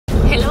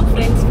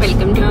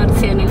Welcome to our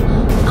channel.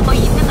 അപ്പോൾ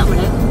ഇന്ന് നമ്മൾ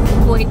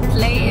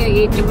കുവൈറ്റിലെ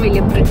ഏറ്റവും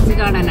വലിയ ബ്രിഡ്ജ്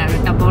കാണാനാണ്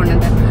കേട്ടോ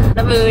പോണത്.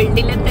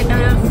 വേൾഡിലെ തന്നെ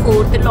ഒരു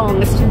 4th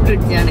ലോങ്സ്റ്റ്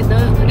ബ്രിഡ്ജാണ് ഇത്.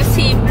 ഒരു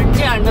സീ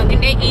ബ്രിഡ്ജാണ്.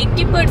 അതിന്റെ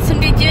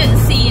 80%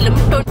 സീയിലും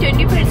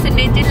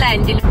 20%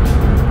 ലാൻഡിലും.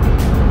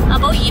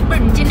 അപ്പോൾ ഈ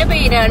ബ്രിഡ്ജിന്റെ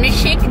പേരാണ്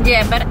ഷെയ്ഖ്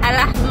ജാബർ അൽ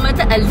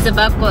അഹമ്മദ് അൽ സബ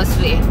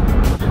കോസ്വേ.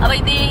 അപ്പൊ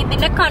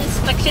ഇതിന്റെ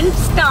കൺസ്ട്രക്ഷൻ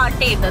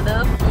സ്റ്റാർട്ട് ചെയ്തത്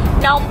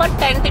November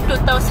 10th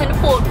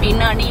 2014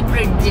 ആണ് ഈ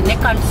ബ്രിഡ്ജിന്റെ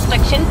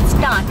കൺസ്ട്രക്ഷൻ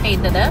സ്റ്റാർട്ട്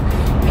ചെയ്തത്.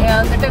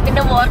 എന്നിട്ട്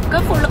ഇതിന്റെ വർക്ക്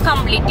ഫുള്ള്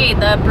കംപ്ലീറ്റ്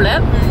ചെയ്തപ്പോൾ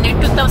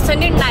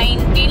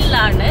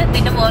 2019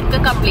 ഇതിന്റെ വർക്ക്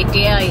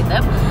കംപ്ലീറ്റ് ചെയ്തത്.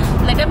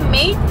 എന്നിട്ട്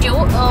May 2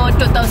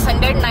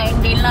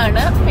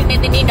 2019 പിന്നെ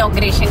ഇതിന്റെ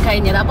ഇനോഗ്രേഷൻ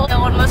കഴിഞ്ഞത്. അപ്പോൾ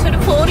ഓൾമോസ്റ്റ് ഒരു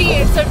 4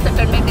 years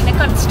എടുത്തിട്ടുണ്ട് ഇതിന്റെ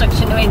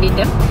കൺസ്ട്രക്ഷന്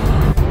വേണ്ടിയിട്ട്.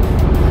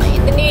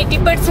 ഇതിന്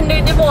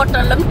 80%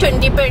 വാട്ടറിലും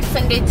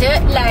 20%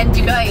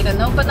 ലാൻഡിലും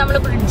ആയിരുന്നു. അപ്പൊ നമ്മൾ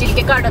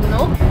ബ്രിഡ്ജിലേക്ക്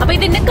കടന്നു. അപ്പൊ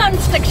ഇതിന്റെ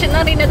കൺസ്ട്രക്ഷൻ എന്ന്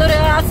പറയുന്നത് ഒരു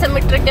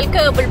അസിമെട്രിക്കൽ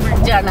കേബിൾ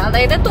ബ്രിഡ്ജാണ്,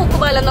 അതായത്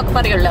തൂക്കുപാലം എന്നൊക്കെ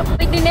പറയുള്ളൂ.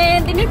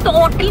 ഇതിന്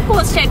ടോട്ടൽ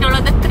കോസ്റ്റ്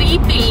ആയിട്ടുള്ളത് $3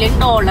 billion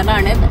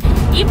ആണ്.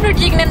 ഈ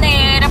ബ്രിഡ്ജ് ഇങ്ങനെ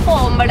നേരെ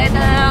പോകുമ്പോൾ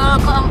ഇത്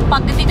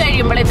പകുതി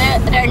കഴിയുമ്പോൾ ഇത്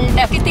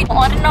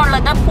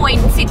ഒരെണ്ണുള്ളത്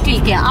കുവൈറ്റ്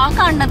സിറ്റിയിലേക്ക്. ആ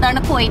കാണുന്നതാണ്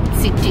കുവൈറ്റ്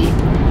സിറ്റി.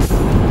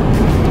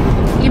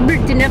 ഈ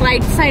ബ്രിഡ്ജിന്റെ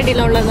റൈറ്റ്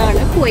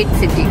സൈഡിലുള്ളതാണ് കുവൈറ്റ്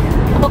സിറ്റി.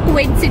 അപ്പൊ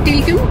കുവൈറ്റ്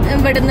സിറ്റിയിലേക്കും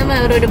ഇവിടുന്ന്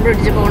വേറൊരു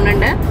ബ്രിഡ്ജ്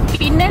പോകുന്നുണ്ട്.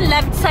 പിന്നെ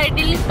ലെഫ്റ്റ്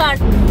സൈഡിൽ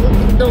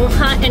ദോഹ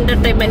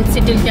എന്റർടൈൻമെന്റ്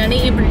സിറ്റിയിലേക്കാണ്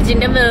ഈ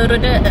ബ്രിഡ്ജിന്റെ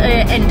വേറൊരു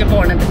എൻഡ്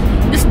പോണത്.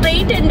 ഇത്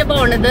സ്ട്രെയിറ്റ് എൻഡ്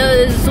പോണത്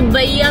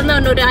സുബയ്യ എന്ന്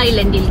പറഞ്ഞൊരു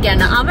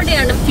ഐലൻഡിലേക്കാണ്.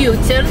 അവിടെയാണ്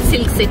ഫ്യൂച്ചർ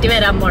സിൽക്ക് സിറ്റി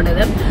വരാൻ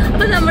പോണത്.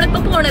 അപ്പൊ നമ്മളിപ്പോ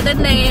പോണത്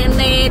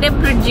നേരെ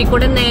ബ്രിഡ്ജിൽ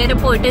കൂടെ നേരെ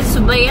പോയിട്ട്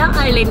സുബയ്യ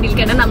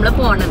ഐലൻഡിലേക്കാണ് നമ്മൾ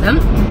പോണത്.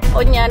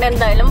 അപ്പോൾ ഞാൻ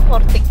എന്തായാലും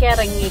പുറത്തേക്ക്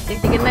ഇറങ്ങിയിട്ട്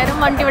നേരം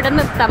വണ്ടി ഇവിടെ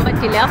നിർത്താൻ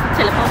പറ്റില്ല,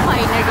 ചിലപ്പോൾ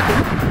ഫൈൻ അടിക്കും.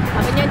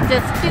 അപ്പൊ ഞാൻ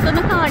ജസ്റ്റ്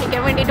ഇതൊന്ന്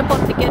കാണിക്കാൻ വേണ്ടിയിട്ട്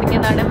പുറത്തേക്ക്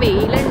ഇറങ്ങിയതാണ്.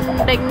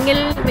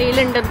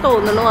 വെയിലുണ്ടെന്ന്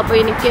തോന്നുന്നു. അപ്പൊ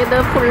എനിക്കിത്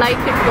ഫുള്ളായി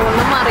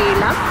കിട്ടുമെന്നും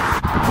അറിയില്ല.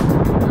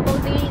 അപ്പോൾ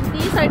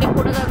ഈ സൈഡിൽ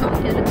കൂടെ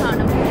നോക്കിയാൽ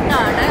കാണും.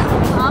 ഇതാണ്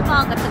ആ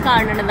ഭാഗത്ത്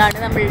കാണുന്നതാണ്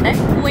നമ്മളുടെ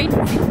കുവൈറ്റ്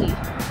സിറ്റി.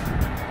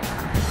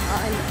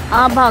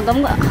 ആ ഭാഗം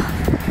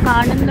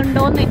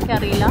കാണുന്നുണ്ടോന്ന്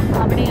എനിക്കറിയില്ല.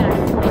 അവിടെയാണ്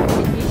കുവൈറ്റ്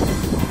സിറ്റി.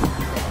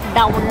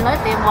 ഡൗണില്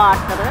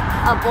വാട്ടർ.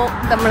 അപ്പോൾ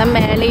നമ്മളെ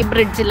മേലെ ഈ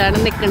ബ്രിഡ്ജിലാണ്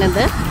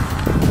നിൽക്കുന്നത്.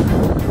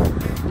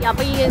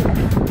 അപ്പോൾ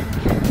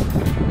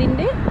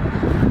ഇതിൻ്റെ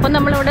അപ്പോൾ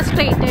നമ്മളിവിടെ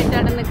സ്ട്രെയിറ്റ്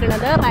ആയിട്ടാണ്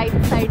നിൽക്കുന്നത്.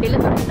 റൈറ്റ്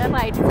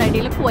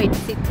സൈഡിൽ കുവൈറ്റ്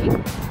സിറ്റി,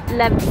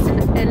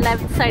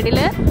 ലെഫ്റ്റ് സൈഡിൽ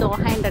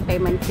ദോഹ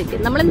എന്റർടൈൻമെന്റ് സിറ്റി.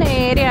 നമ്മൾ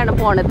നേരെയാണ്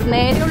പോണത്.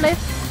 നേരെയുള്ള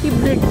ഈ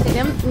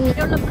ബ്രിഡ്ജിന്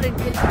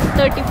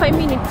 35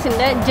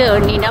 minutesന്റെ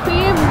ജേർണിന്. അപ്പോൾ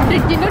ഈ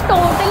ബ്രിഡ്ജിന്റെ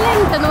ടോട്ടൽ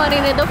ലെങ്ത് എന്ന്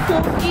പറയുന്നത്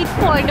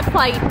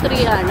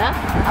 48.53 ആണ്.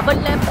 അപ്പോൾ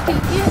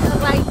ലെഫ്റ്റിലേക്ക്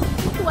റൈറ്റ്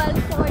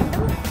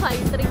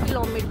 12.53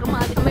 കിലോമീറ്ററും.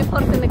 ആദ്യമേ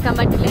പുറത്ത് നിൽക്കാൻ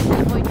പറ്റില്ല,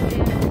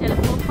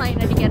 ചിലപ്പോൾ ഫൈൻ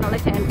അടിക്കാനുള്ള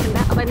ചാൻസ് ഉണ്ട്.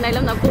 അപ്പോൾ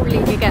എന്തായാലും നമുക്ക്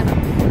ഉള്ളിലേക്ക് കയറാം.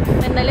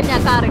 എന്തായാലും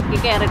ഞാൻ കാറിലേക്ക്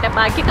കയറട്ടെ,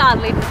 ബാക്കി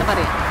കാറിലിരുന്നിട്ട്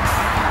പറയാം.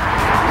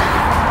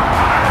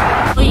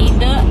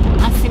 ഇത്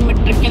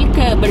അസിമെട്രിക്കൽ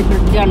കേബിൾ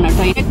ബ്രിഡ്ജാണ്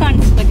കേട്ടോ. ഇത്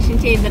കൺസ്ട്രക്ഷൻ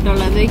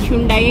ചെയ്തിട്ടുള്ളത്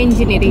ഹ്യുണ്ടായി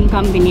എഞ്ചിനീയറിംഗ്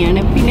കമ്പനിയാണ്.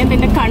 പിന്നെ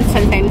ഇതിന്റെ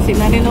കൺസൾട്ടൻസി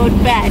എന്ന് പറയുന്നത് ഒരു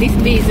പാരീസ്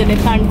ബേസ്ഡ്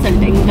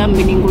കൺസൾട്ടിങ്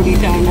കമ്പനിയും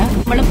കൂടിയിട്ടാണ്.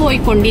 നമ്മൾ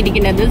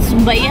പോയിക്കൊണ്ടിരിക്കുന്നത്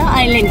സുബയ്യ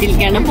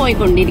ഐലൻഡിലേക്കാണ്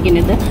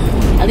പോയിക്കൊണ്ടിരിക്കുന്നത്.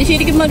 അത്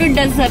ശരിക്കും ഒരു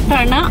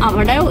ഡെസേർട്ടാണ്.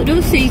 അവിടെ ഒരു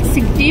സിൽക്ക്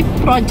സിറ്റി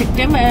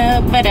പ്രോജക്റ്റ്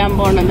വരാൻ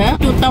പോണത്.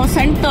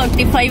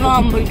 2035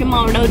 ആകുമ്പോഴേക്കും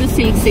അവിടെ ഒരു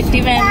സിൽക്ക് സിറ്റി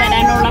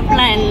വരാനുള്ള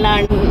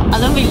പ്ലാനിലാണ്.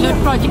 അത് വലിയൊരു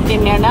പ്രോജക്റ്റ്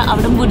തന്നെയാണ്.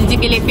 അവിടെ ബുർജ്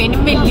ഖലീഫയും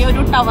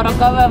വലിയൊരു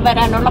ടവറൊക്കെ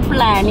വരാനുള്ള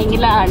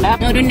പ്ലാനിങ്ങിലാണ്.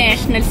 ഒരു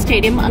നാഷണൽ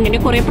സ്റ്റേഡിയം, അങ്ങനെ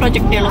കുറെ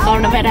പ്രൊജക്ടുകളൊക്കെ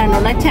അവിടെ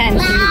വരാനുള്ള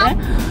ചാൻസ് ഉണ്ട്.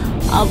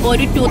 അപ്പോൾ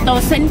ഒരു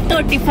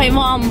 2035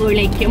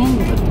 ആകുമ്പോഴേക്കും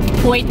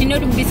കുവൈറ്റിനെ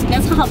ഒരു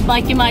ബിസിനസ്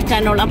ഹബ്ബാക്കി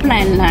മാറ്റാനുള്ള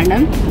പ്ലാനിലാണ്.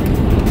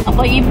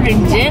 അപ്പോൾ ഈ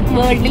ബ്രിഡ്ജ്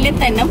വേൾഡിലെ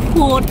തന്നെ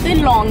 4th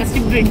ലോങ്സ്റ്റ്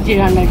ബ്രിഡ്ജ്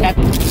ആണ്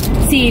കേട്ടോ,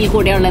 സീയിൽ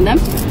കൂടെ ഉള്ളത്.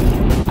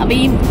 അപ്പൊ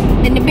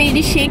ഇതിന്റെ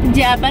പേര് ഷെയ്ഖ്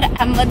ജാബർ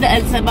അഹമ്മദ്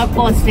അൽ സബ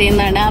കോസ്വേ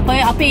എന്നാണ്. അപ്പൊ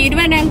ആ പേര്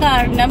വരാൻ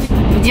കാരണം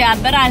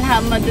ജാബർ അൽ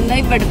അഹമ്മദ് എന്ന്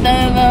ഇവിടുത്തെ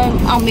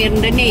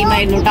അമീറിന്റെ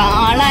നെയിമായിരുന്നു കേട്ടോ.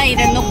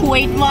 ആളായിരുന്നു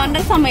കുവൈറ്റ്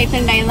വാറിന്റെ സമയത്ത്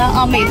ഉണ്ടായിരുന്ന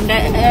അമീറിന്റെ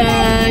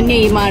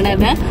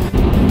നെയിമാണത്.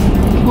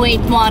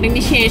 കുവൈറ്റ്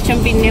വാറിന് ശേഷം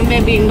പിന്നെ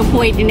വീണ്ടും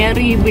കുവൈറ്റിനെ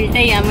റീബിൽഡ്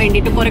ചെയ്യാൻ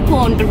വേണ്ടിയിട്ട് കുറെ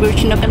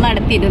കോൺട്രിബ്യൂഷനൊക്കെ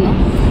നടത്തിയിരുന്നു.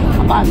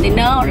 അപ്പൊ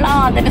അതിനുള്ള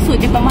ആദര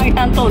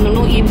സൂചകമായിട്ടാണ്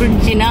തോന്നുന്നു ഈ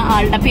ബ്രിഡ്ജിന്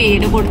ആളുടെ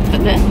പേര്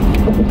കൊടുത്തത്.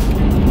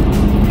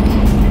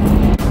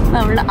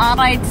 നമ്മൾ ആ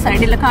റൈറ്റ്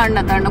സൈഡിൽ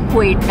കാണുന്നതാണ്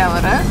കുവൈറ്റ്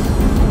ടവർ,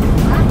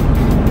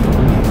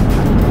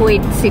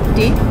 കുവൈറ്റ്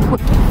സിറ്റി.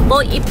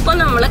 അപ്പോൾ ഇപ്പൊ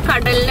നമ്മൾ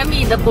കടലിന്റെ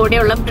മീതെ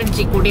കൂടെയുള്ള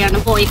ബ്രിഡ്ജിൽ കൂടിയാണ്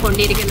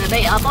പോയിക്കൊണ്ടിരിക്കുന്നത്.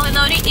 അപ്പോൾ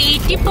ഇതൊരു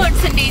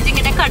 80%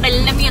 ഇങ്ങനെ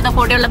കടലിന്റെ മീതെ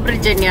കൂടെയുള്ള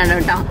ബ്രിഡ്ജ് തന്നെയാണ്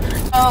കേട്ടോ.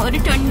 ഒരു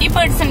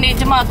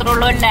 20%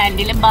 മാത്രമുള്ള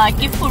ലാൻഡിൽ,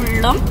 ബാക്കി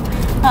ഫുള്ളും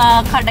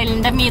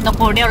കടലിന്റെ മീതെ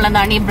കൂടെ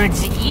ഉള്ളതാണ് ഈ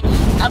ബ്രിഡ്ജ്.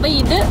 അപ്പൊ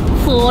ഇത്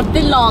 4th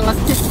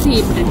longest see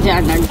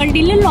ബ്രിഡ്ജാണ്.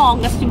 വേൾഡിലെ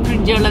longest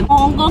ബ്രിഡ്ജുകൾ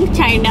Hong Kong,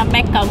 China,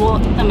 മെക്കാവോ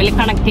തമ്മിൽ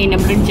കണക്ട് ചെയ്യുന്ന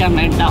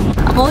ബ്രിഡ്ജാണ് കേട്ടോ.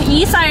 അപ്പോൾ ഈ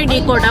സൈഡിൽ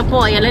കൂടെ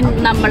പോയാൽ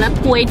നമ്മൾ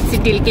കുവൈറ്റ്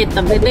സിറ്റിയിലേക്ക്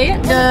എത്തും. ഇത്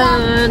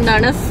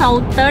എന്താണ്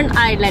സൗത്തേൺ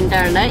ഐലൻഡ്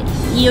ആണ്.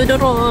 ഈ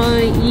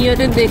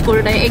ഒരു ഇതിൽ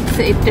കൂടെ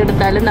എക്സിറ്റ്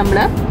എടുത്താൽ നമ്മൾ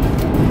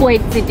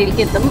കുവൈറ്റ്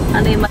സിറ്റിയിലേക്ക് എത്തും.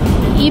 അതേമാതിരി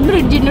ഈ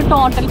ബ്രിഡ്ജിന്റെ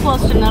ടോട്ടൽ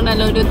കോസ്റ്റ് എന്ന്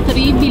പറഞ്ഞാൽ ഒരു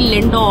 $3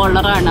 ബില്യൺ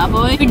ആണ്.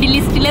 അപ്പോൾ മിഡിൽ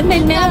ഈസ്റ്റിലെ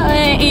തന്നെ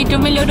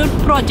ഏറ്റവും വലിയൊരു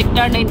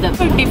പ്രോജക്റ്റ് ആണ് ഇത്.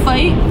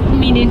 35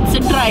 മിനിറ്റ്സ്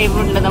ഡ്രൈവ്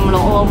ഉണ്ട് നമ്മൾ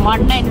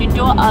വൺ എൻഡ്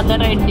ടു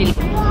അതർ എൻഡിൽ.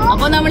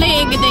 അപ്പോൾ നമ്മൾ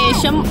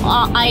ഏകദേശം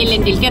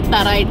ഐലൻഡിലേക്ക്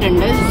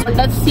എത്താറായിട്ടുണ്ട്.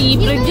 സീ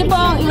ബ്രിഡ്ജ്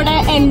ഇപ്പോൾ ഇവിടെ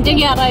എൻഡ്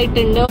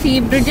ചെയ്യാറായിട്ടുണ്ട്. സീ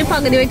ബ്രിഡ്ജ്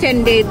പകുതി വെച്ച്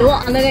എൻഡ് ചെയ്തു.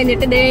 അത്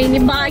കഴിഞ്ഞിട്ട് ഇനി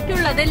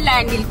ബാക്കിയുള്ളത്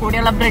ലാൻഡിൽ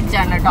കൂടിയുള്ള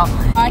ബ്രിഡ്ജാണ് കേട്ടോ.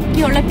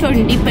 ബാക്കിയുള്ള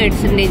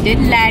 20%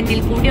 ലാൻഡിൽ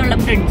കൂടിയുള്ള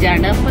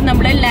ബ്രിഡ്ജാണ്. അപ്പോൾ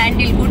നമ്മൾ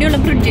ലാൻഡിൽ കൂടിയുള്ള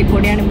ബ്രിഡ്ജിൽ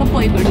കൂടിയാണ് ഇപ്പോൾ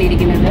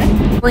പോയിക്കൊണ്ടിരിക്കുന്നത്.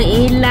 അപ്പോൾ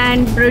ഈ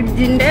ലാൻഡ്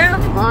ബ്രിഡ്ജിന്റെ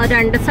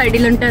 2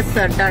 സൈഡിലും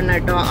ഡെസേർട്ടാണ്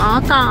കേട്ടോ.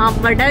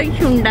 അവിടെ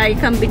ഹ്യുണ്ടായി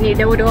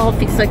കമ്പനിയുടെ ഒരു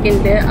ഓഫീസൊക്കെ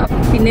ഉണ്ട്.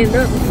 പിന്നെ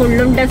ഇത്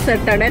ഫുള്ളും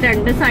ഡെസേർട്ടാണ്.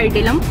 2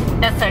 സൈഡിലും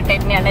ഡെസേർട്ട്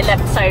തന്നെയാണ്.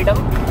 ലെഫ്റ്റ് സൈഡും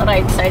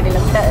റൈറ്റ്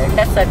സൈഡിലും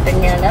ഡെസേർട്ട്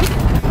തന്നെയാണ്.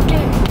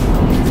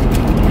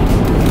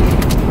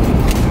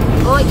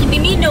 അപ്പോൾ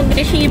ഇതിന്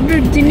ഇനോഗ്രേഷൻ, ഈ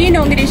ബ്രിഡ്ജിന്റെ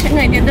ഇനോഗ്രേഷൻ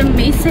കഴിഞ്ഞത്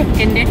May 2,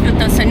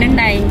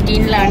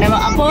 2019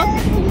 അപ്പോൾ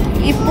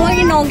ഇപ്പോൾ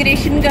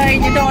ഇനോഗ്രേഷൻ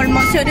കഴിഞ്ഞിട്ട്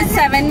ഓൾമോസ്റ്റ് ഒരു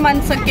 7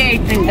 months ഒക്കെ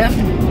ആയിട്ടുണ്ട്.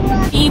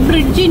 ഈ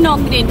ബ്രിഡ്ജ്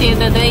ഇനോഗ്രേറ്റ്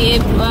ചെയ്തത്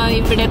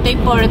ഇവിടുത്തെ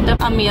ഇപ്പോഴത്തെ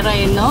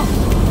അമീറായിരുന്നു.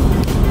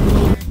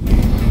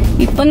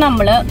 ഇപ്പൊ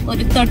നമ്മള്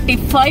ഒരു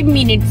 35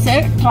 മിനിറ്റ്സ്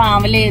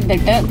ട്രാവൽ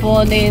ചെയ്തിട്ട്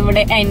ഇപ്പോൾ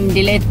ഇവിടെ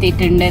എൻഡിൽ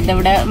എത്തിയിട്ടുണ്ട്.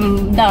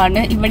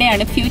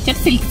 ഇവിടെയാണ് ഫ്യൂച്ചർ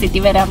സിൽക്ക് സിറ്റി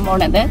വരാൻ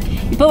പോണത്.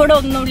 ഇപ്പൊ ഇവിടെ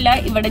ഒന്നുമില്ല,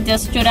 ഇവിടെ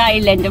ജസ്റ്റ് ഒരു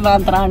ഐലൻഡ്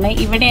മാത്രമാണ്.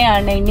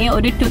 ഇവിടെയാണ് ഇനി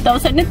ഒരു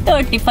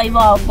 2035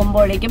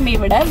 ആകുമ്പോഴേക്കും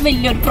ഇവിടെ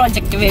വലിയൊരു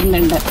പ്രൊജക്ട്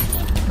വരുന്നുണ്ട്.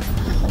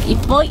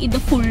 ഇപ്പോ ഇത്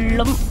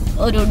ഫുള്ളും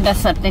ഒരു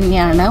ഡെസേർട്ട്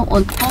തന്നെയാണ്.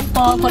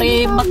 ഇപ്പോൾ കുറേ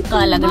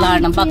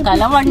ബക്കാലകളാണ്.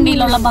 ബക്കാല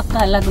വണ്ടിയിലുള്ള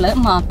ബക്കാലകൾ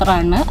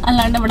മാത്രമാണ്,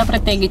 അല്ലാണ്ട് ഇവിടെ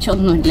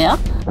പ്രത്യേകിച്ചൊന്നുമില്ല.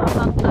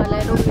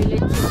 ബക്കാലയുടെ ഉള്ളിൽ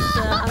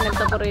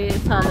അങ്ങനത്തെ കുറേ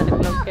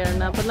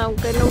സാധനങ്ങളൊക്കെയാണ്. അപ്പം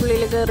നമുക്ക് അതിൻ്റെ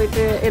ഉള്ളിൽ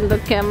കയറിയിട്ട്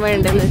എന്തൊക്കെയാണ്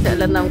വേണ്ടതെന്ന്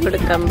വെച്ചാൽ നമുക്ക്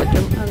എടുക്കാൻ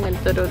പറ്റും.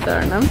 അങ്ങനത്തെ ഒരു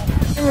ഇതാണ്.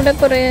 ഇവിടെ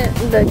കുറേ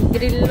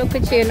ഗ്രില്ലൊക്കെ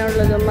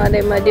ചെയ്യാനുള്ളതും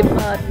അതേമാതിരി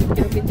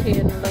ബാർബിക്യൂ ഒക്കെ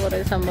ചെയ്യാനുള്ള കുറേ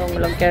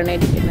സംഭവങ്ങളൊക്കെയാണ്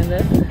ഇരിക്കുന്നത്.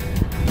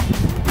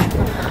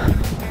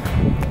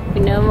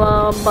 പിന്നെ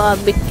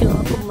ബാർബിക്യൂ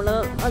നമ്മൾ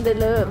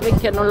അതിൽ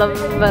വെക്കാനുള്ള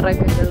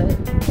വിറകുകൾ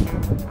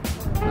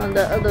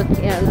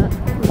അതൊക്കെയാണ്.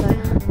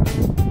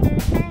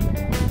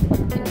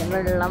 പിന്നെ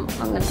വെള്ളം,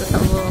 അങ്ങനത്തെ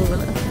സംഭവങ്ങൾ.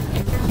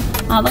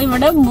 അപ്പോൾ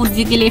ഇവിടെ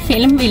ബുർജ്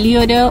ഖലീഫയിലും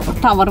വലിയൊരു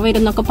ടവർ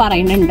വരുന്നൊക്കെ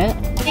പറയുന്നുണ്ട്.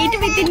 സ്റ്റേറ്റ്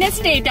വിത്തിൻ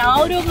സ്റ്റേറ്റ് ആ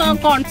ഒരു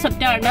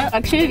കോൺസെപ്റ്റ് ആണ്.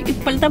 പക്ഷെ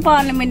ഇപ്പോഴത്തെ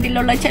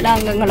പാർലമെന്റിലുള്ള ചില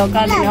അംഗങ്ങളൊക്കെ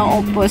അതിനെ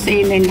ഓപ്പോസ്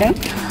ചെയ്യുന്നുണ്ട്.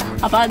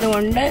 അപ്പോൾ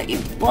അതുകൊണ്ട്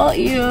ഇപ്പോൾ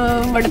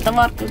ഇവിടുത്തെ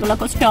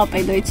വർക്കുകളൊക്കെ സ്റ്റോപ്പ്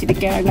ചെയ്ത്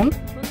വെച്ചിരിക്കുകയാണ്.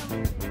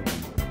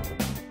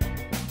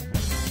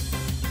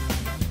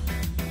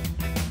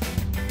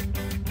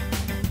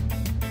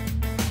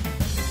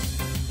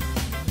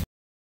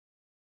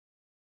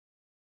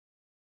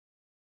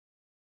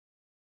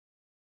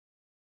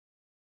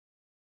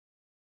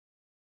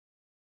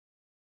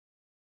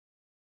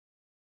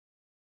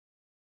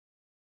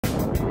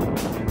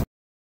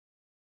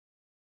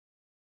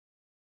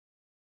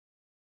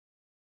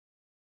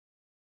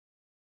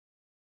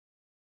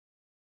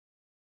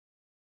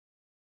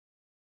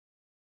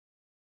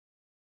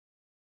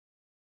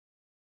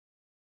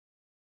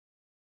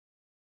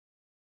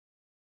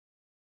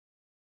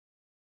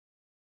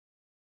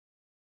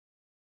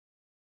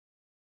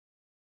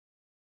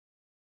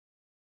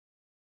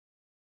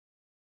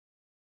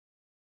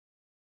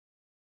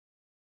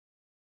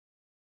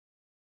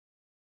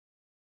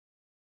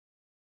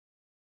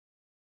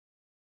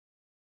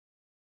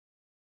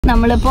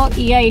 നമ്മളിപ്പോൾ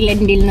ഈ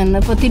ഐലൻഡിൽ നിന്ന്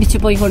ഇപ്പോൾ തിരിച്ചു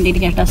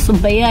പോയിക്കൊണ്ടിരിക്കട്ടെ,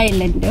 സുബൈയ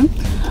ഐലൻഡ്.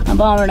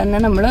 അപ്പോൾ അവിടെ നിന്ന്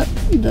നമ്മൾ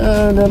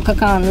ഇതൊക്കെ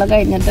കാണൽ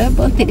കഴിഞ്ഞിട്ട്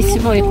ഇപ്പോൾ തിരിച്ചു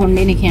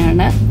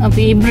പോയിക്കൊണ്ടിരിക്കുകയാണ്.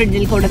 അപ്പോൾ ഈ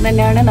ബ്രിഡ്ജിൽ കൂടെ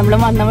തന്നെയാണ് നമ്മൾ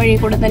വന്ന വഴി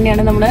കൂടെ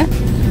തന്നെയാണ് നമ്മൾ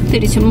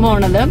തിരിച്ചും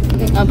പോണത്.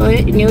 അപ്പോൾ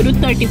ഇനി ഒരു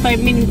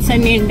 35 മിനിറ്റ്സ്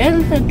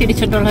തന്നെയുണ്ട്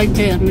തിരിച്ചിട്ടുള്ള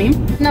ജേർണി.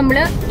 നമ്മൾ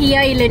ഈ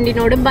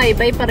ഐലൻഡിനോട് ബൈ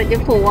ബൈ പറഞ്ഞ്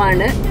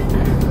പോവാണ്.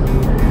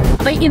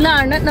 അപ്പോൾ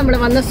ഇതാണ് നമ്മൾ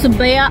വന്ന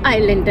സുബൈയ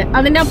ഐലൻഡ്.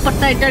 അതിൻ്റെ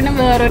അപ്പുറത്തായിട്ടാണ്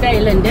വേറൊരു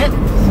ഐലൻഡ്,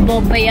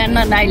 ബോബയ്യ എന്ന്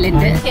പറഞ്ഞ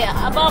ഐലൻഡ്.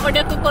 അപ്പോൾ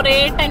അവിടെയൊക്കെ കുറേ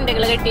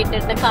ടെന്റുകൾ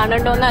കെട്ടിയിട്ടുണ്ട്.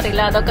 കാണണ്ടോന്ന്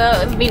അറിയില്ല, അതൊക്കെ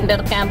വിന്റർ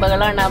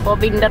ക്യാമ്പുകളാണ്. അപ്പോൾ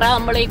വിന്റർ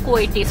ആകുമ്പോൾ ഈ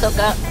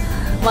കുവൈറ്റീസൊക്കെ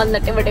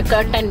വന്നിട്ട് ഇവിടെയൊക്കെ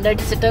ടെന്റ്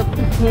അടിച്ചിട്ട്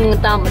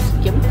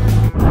താമസിക്കും.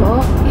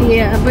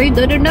 അപ്പോൾ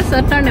ഇതൊരു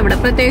ഡെസേർട്ടാണ്. ഇവിടെ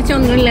പ്രത്യേകിച്ച്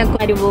ഒന്നുമില്ല,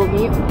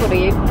 മരുഭൂമി.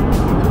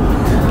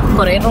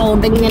 കുറേ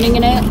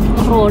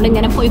റോഡ്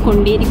ഇങ്ങനെ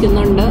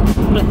പോയിക്കൊണ്ടിരിക്കുന്നുണ്ട്.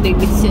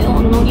 പ്രത്യേകിച്ച്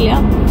ഒന്നുമില്ല,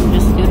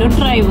 ജസ്റ്റ് ഒരു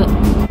ഡ്രൈവ്.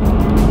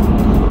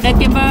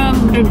 ഇവിടെയൊക്കെ ഇപ്പോൾ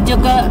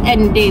ബ്രിഡ്ജൊക്കെ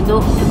എൻഡ് ചെയ്തു.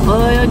 ഇപ്പോൾ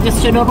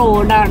ജസ്റ്റ് ഒരു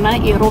റോഡാണ്.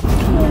 ഈ റോഡ്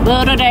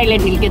വേറൊരു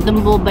ഐലൻഡിലേക്ക് എത്തും,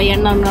 ബോബയ്യ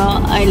എന്ന് പറഞ്ഞ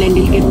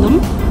ഐലൻഡിലേക്ക് എത്തും.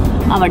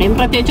 അവിടെയും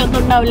പ്രത്യേകിച്ച് ഒന്നും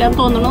ഉണ്ടാവില്ല എന്ന്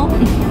തോന്നുന്നു.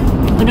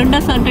 ഒരു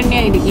ഡെസേർട്ട് തന്നെ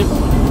ആയിരിക്കും.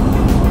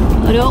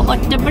 ഒരു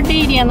ഒറ്റപ്പെട്ട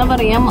ഏരിയ എന്ന്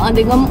പറയാം,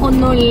 അധികം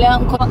ഒന്നുമില്ല.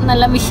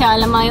 നല്ല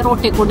വിശാലമായ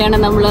റോട്ടിൽ കൂടെയാണ്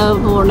നമ്മൾ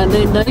പോകുന്നത്.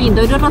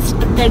 ഇതൊരു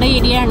റെസ്ട്രിക്റ്റഡ്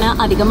ഏരിയ ആണ്.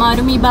 അധികം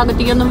ആരും ഈ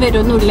ഭാഗത്തേക്കൊന്നും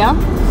വരുമൊന്നുമില്ല.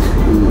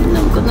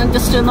 നമുക്കൊന്ന്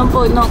ജസ്റ്റ് ഒന്ന്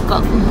പോയി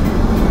നോക്കാം.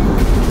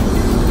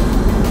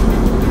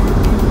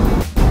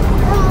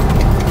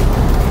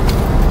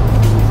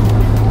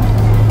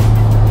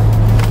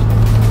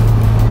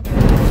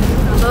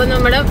 അപ്പോൾ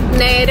നമ്മൾ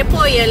നേരെ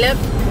പോയാൽ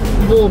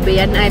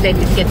ബോബയ്യ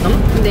ഐലൻഡിലേക്ക് എത്തും.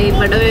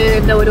 ഇവിടെ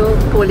ഒരു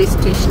പോലീസ്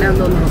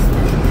സ്റ്റേഷനാണെന്ന് തോന്നുന്നു.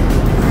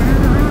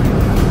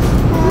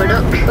 ഇവിടെ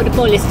ഒരു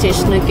പോലീസ്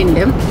സ്റ്റേഷനൊക്കെ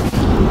ഉണ്ട്.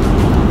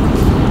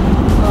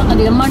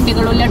 അധികം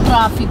വണ്ടികളുമില്ല,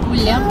 ട്രാഫിക്കും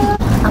ഇല്ല.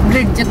 ആ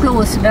ബ്രിഡ്ജ്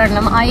ക്ലോസ്ഡ്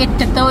ആണ്. ആ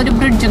അറ്റത്തെ ഒരു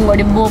ബ്രിഡ്ജും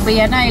കൂടി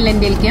ബോബയാൻ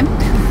ഐലൻഡിലേക്ക്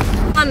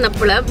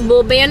വന്നപ്പോൾ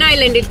ബോബയാൻ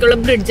ഐലൻഡിലേക്കുള്ള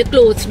ബ്രിഡ്ജ്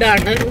ക്ലോസ്ഡ്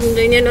ആണ്.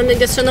 ഞാനൊന്ന്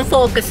ജസ്റ്റ് ഒന്ന്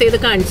ഫോക്കസ് ചെയ്ത്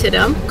കാണിച്ചു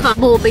തരാം.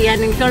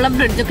 ബോബയാനിലേക്കുള്ള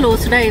ബ്രിഡ്ജ്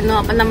ക്ലോസ്ഡ് ആയിരുന്നു.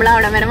 അപ്പം നമ്മൾ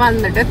അവിടെ വരെ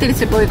വന്നിട്ട്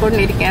തിരിച്ചു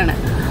പോയിക്കൊണ്ടിരിക്കുകയാണ്.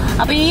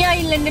 അപ്പം ഈ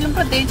ഐലൻഡിലും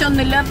പ്രത്യേകിച്ച്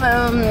ഒന്നുമില്ല,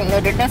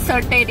 ഒരു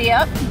ഡെസേർട്ട് ഏരിയ,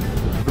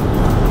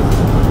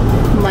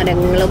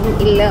 മരങ്ങളും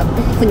ഇല്ല,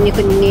 കുഞ്ഞു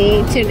കുഞ്ഞി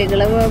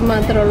ചെടികൾ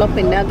മാത്രമുള്ള.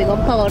 പിന്നെ അധികം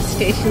പവർ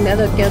സ്റ്റേഷൻ്റെ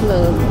അതൊക്കെയാന്ന്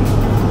തോന്നുന്നു.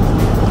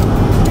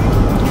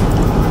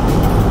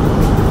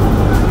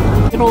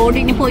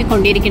 റോഡിന്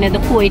പോയിക്കൊണ്ടിരിക്കുന്നത്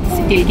കുവൈറ്റ്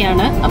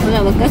സിറ്റിയിലേക്കാണ്. അപ്പോൾ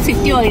നമുക്ക്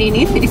സിറ്റി വഴി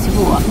ഇനി തിരിച്ചു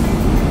പോവാം.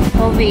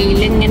 അപ്പോൾ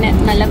വെയിലിങ്ങനെ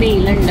നല്ല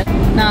വെയിലുണ്ട്.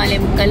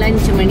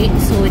 4:45 മണി,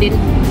 സൂര്യൻ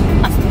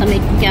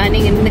അസ്തമിക്കാൻ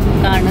ഇങ്ങനെ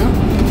നിൽക്കുകയാണ്.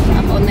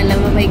 അപ്പോൾ നല്ല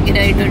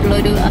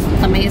ഭയങ്കരമായിട്ടുള്ളൊരു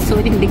അസ്തമയ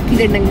സൂര്യൻ്റെ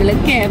കിരണങ്ങൾ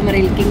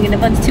ക്യാമറയിലേക്ക് ഇങ്ങനെ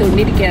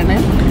പതിച്ചുകൊണ്ടിരിക്കുകയാണ്.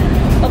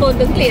 അപ്പോൾ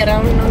ഒന്നും ക്ലിയർ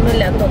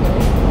ആവണമെന്നില്ല എന്ന്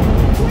തോന്നുന്നു.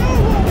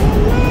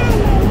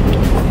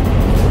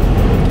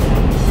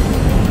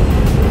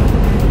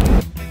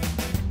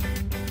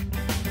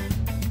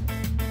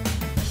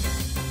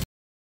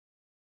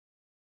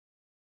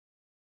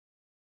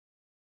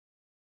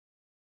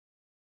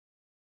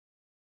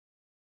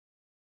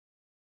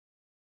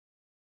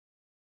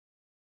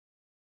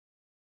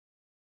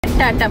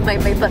 ടാറ്റ ബൈ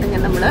ബൈ പറഞ്ഞ്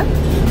നമ്മൾ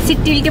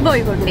സിറ്റിയിലേക്ക്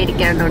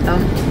പോയിക്കൊണ്ടിരിക്കുകയാണ് കേട്ടോ.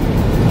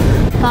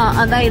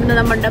 അതായിരുന്നു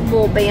നമ്മുടെ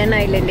ബോബയാൻ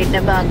ഐലൻഡിന്റെ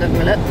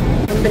ഭാഗങ്ങൾ.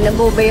 പിന്നെ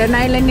ബോബയാൻ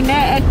ഐലൻഡിന്റെ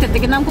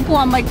അറ്റത്തേക്ക് നമുക്ക്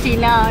പോകാൻ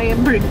പറ്റിയില്ല,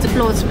 ബ്രിഡ്ജ്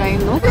ക്ലോസ്ഡ്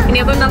ആയിരുന്നു.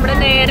 ഇനിയപ്പോൾ നമ്മുടെ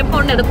നേരെ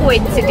പോകേണ്ടത്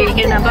കുവൈറ്റ്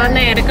സിറ്റിയിലേക്കാണ്. അപ്പോൾ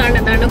നേരെ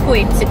കാണുന്നതാണ്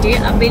കുവൈറ്റ് സിറ്റി,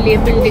 ആ വലിയ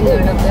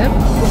ബിൽഡിങ്ങുകളൊക്കെ.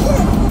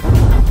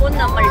 അപ്പോൾ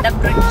നമ്മളുടെ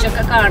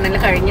ബ്രിഡ്ജൊക്കെ കാണൽ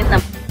കഴിഞ്ഞ്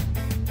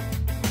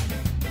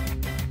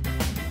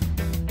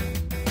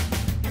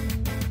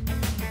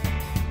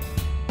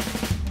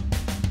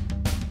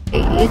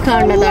ഈ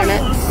കാണുന്നതാണ്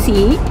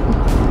സീ.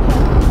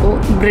 അപ്പോൾ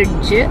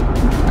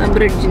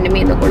ബ്രിഡ്ജിന്റെ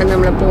മീതെ കൂടെ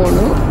നമ്മൾ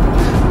പോണു.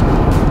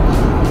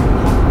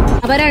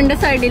 അപ്പൊ രണ്ട്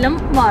സൈഡിലും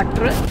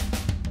വാട്ടർ.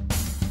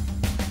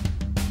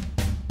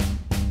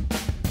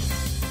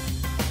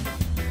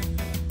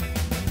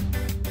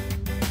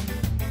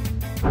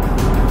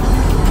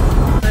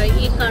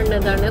 ഈ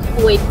കാണുന്നതാണ്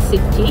കുവൈറ്റ്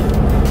സിറ്റി.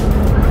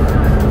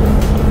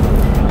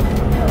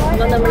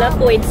 അപ്പൊ നമ്മൾ ആ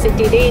കുവൈറ്റ്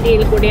സിറ്റിയുടെ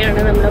ഏരിയയിൽ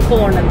കൂടിയാണ് നമ്മൾ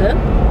പോണത്.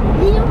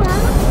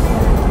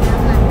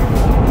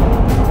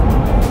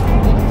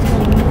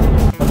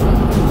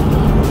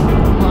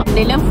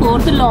 ഇന്ത്യയിലെ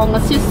 4th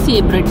ലോങ്സ്റ്റ് സീ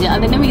ബ്രിഡ്ജ്,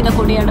 അതിന്റെ മീതെ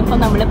കൂടിയാണ് ഇപ്പോൾ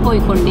നമ്മൾ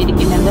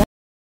പോയിക്കൊണ്ടിരിക്കുന്നത്.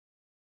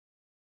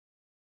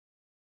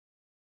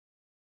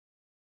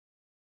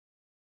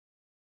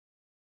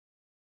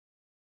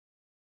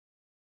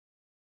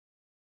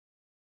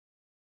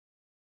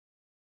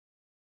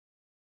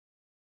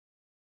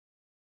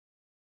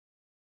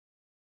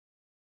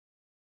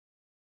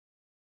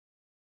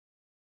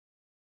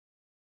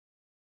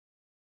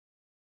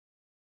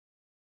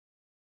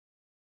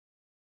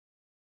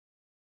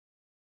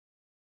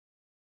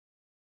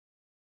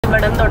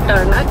 ഇവിടെ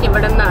തൊട്ടാണ്,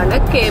 ഇവിടെ നിന്നാണ്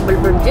കേബിൾ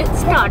ബ്രിഡ്ജ്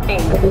സ്റ്റാർട്ട്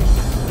ചെയ്യുന്നത്.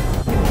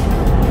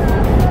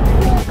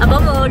 അപ്പൊ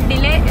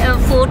വേൾഡിലെ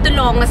 4th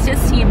ലോങ്സ്റ്റ്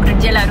സീ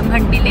ബ്രിഡ്ജ് എല്ലാവരും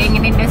കണ്ടില്ലേ?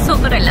 എങ്ങനെയുണ്ട്?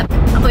 സൂപ്പർ അല്ല?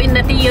 അപ്പൊ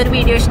ഇന്നത്തെ ഈ ഒരു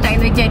വീഡിയോ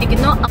ഇഷ്ടമായെന്ന്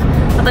വിചാരിക്കുന്നു.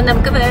 അപ്പൊ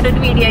നമുക്ക്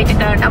വേറൊരു വീഡിയോ ആയിട്ട്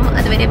കാണാം.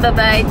 അതുവരെ bye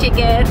bye, take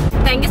care.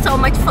 Thank you so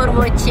much for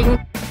watching.